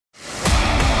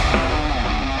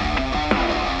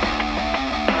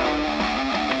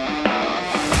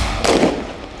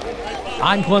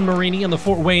I'm Glenn Marini in the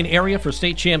Fort Wayne area for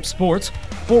State Champs Sports.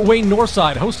 Fort Wayne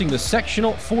Northside hosting the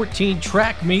Sectional 14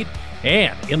 track meet,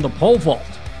 and in the pole vault,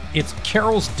 it's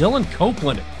Carroll's Dylan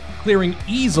Copeland clearing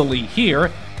easily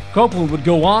here. Copeland would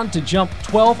go on to jump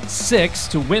 12.6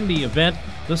 to win the event,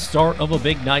 the start of a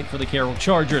big night for the Carroll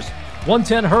Chargers.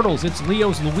 110 hurdles, it's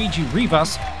Leo's Luigi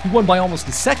Rivas, who won by almost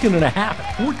a second and a half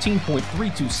at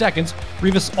 14.32 seconds.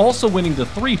 Rivas also winning the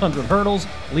 300 hurdles,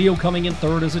 Leo coming in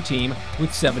third as a team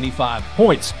with 75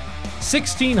 points.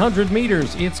 1,600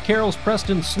 meters, it's Carroll's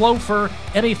Preston Slofer,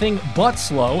 anything but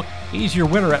slow. He's your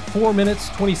winner at 4 minutes,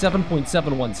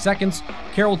 27.71 seconds.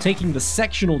 Carroll taking the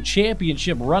sectional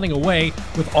championship running away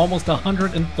with almost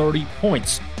 130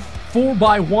 points.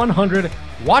 4x100,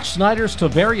 watch Snyder's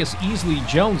Tavarius Easley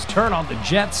Jones turn on the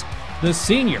Jets. The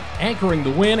senior anchoring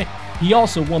the win. He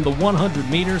also won the 100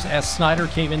 meters as Snyder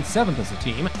came in 7th as a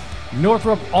team.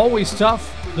 Northrop always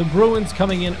tough. The Bruins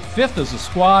coming in 5th as a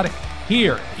squad.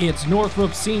 Here, it's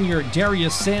Northrop senior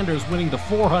Darius Sanders winning the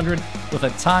 400 with a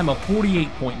time of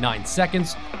 48.9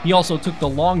 seconds. He also took the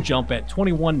long jump at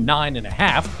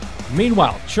 21.9.5.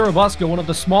 Meanwhile, Churubusco, one of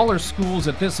the smaller schools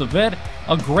at this event,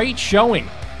 a great showing.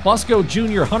 Busco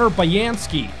junior Hunter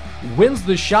Bayansky wins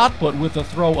the shot put with a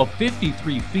throw of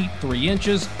 53 feet 3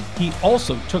 inches. He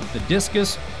also took the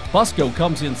discus. Busco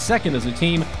comes in second as a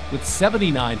team with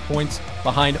 79 points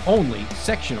behind only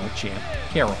sectional champ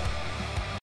Carroll.